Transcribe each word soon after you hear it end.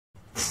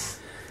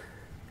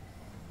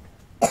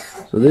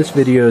So this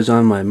video is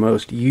on my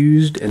most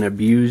used and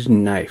abused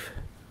knife.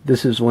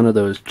 This is one of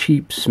those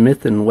cheap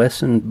Smith &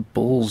 Wesson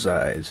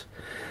bullseyes.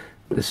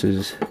 This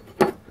is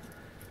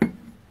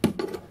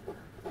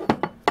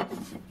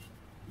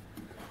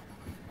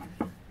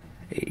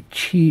a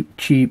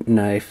cheap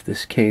knife.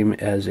 This came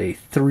as a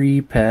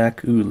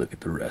 3-pack. Ooh, look at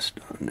the rust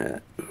on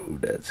that. Ooh,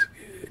 that's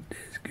good.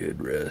 That's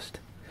good rust.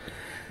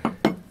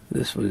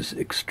 This was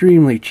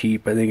extremely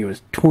cheap. I think it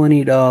was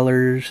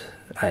 $20.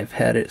 I've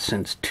had it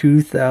since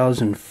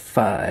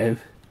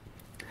 2005.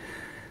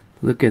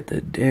 Look at the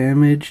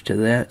damage to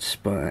that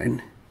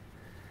spine.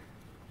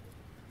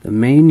 The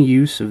main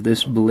use of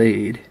this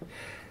blade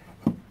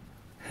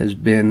has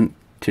been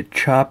to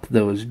chop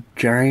those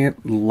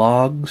giant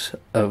logs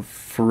of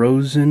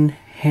frozen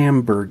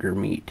hamburger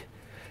meat,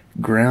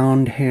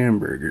 ground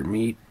hamburger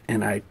meat,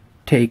 and I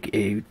take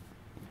a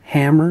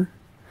hammer,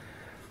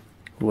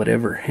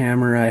 whatever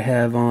hammer I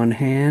have on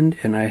hand,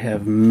 and I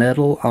have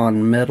metal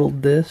on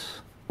metalled this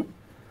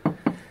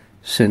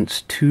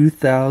since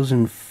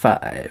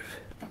 2005.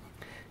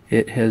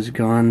 It has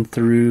gone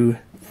through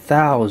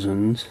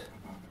thousands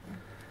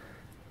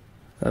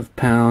of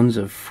pounds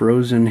of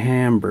frozen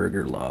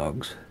hamburger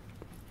logs.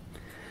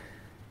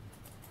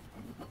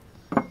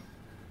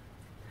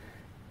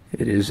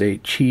 It is a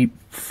cheap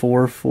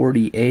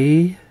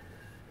 440A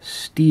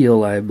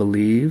steel, I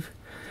believe.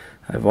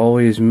 I've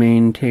always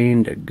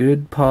maintained a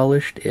good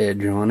polished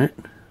edge on it.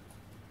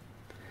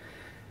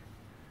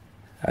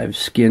 I've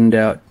skinned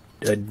out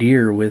a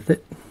deer with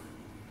it.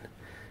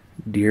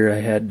 Deer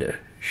I had to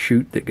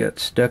shoot that got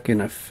stuck in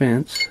a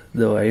fence.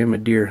 Though I am a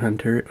deer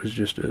hunter, it was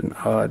just an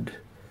odd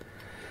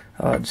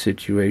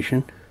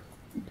situation.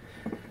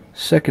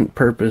 Second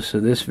purpose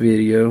of this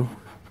video,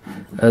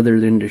 other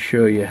than to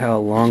show you how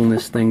long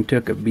this thing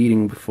took a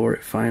beating before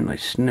it finally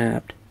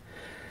snapped,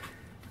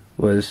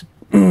 was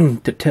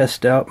to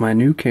test out my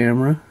new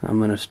camera. I'm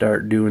going to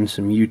start doing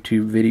some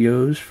YouTube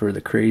videos for the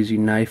crazy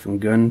knife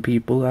and gun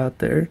people out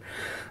there,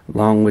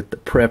 along with the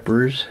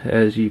preppers.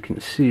 As you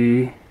can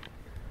see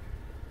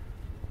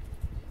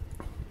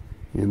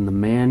in the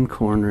man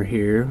corner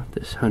here,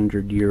 this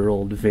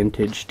 100-year-old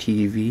vintage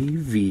TV,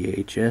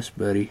 VHS,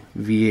 buddy,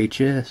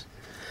 VHS.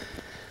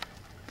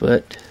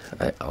 But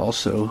I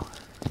also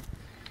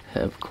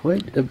have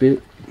quite a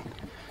bit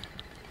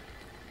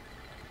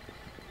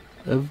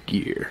of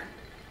gear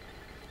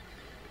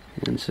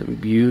and some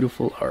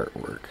beautiful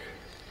artwork,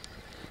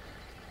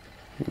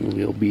 and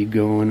we'll be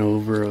going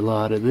over a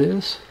lot of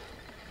this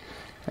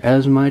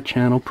as my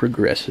channel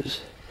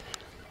progresses.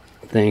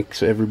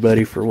 Thanks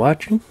everybody for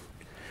watching.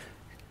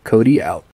 Cody out.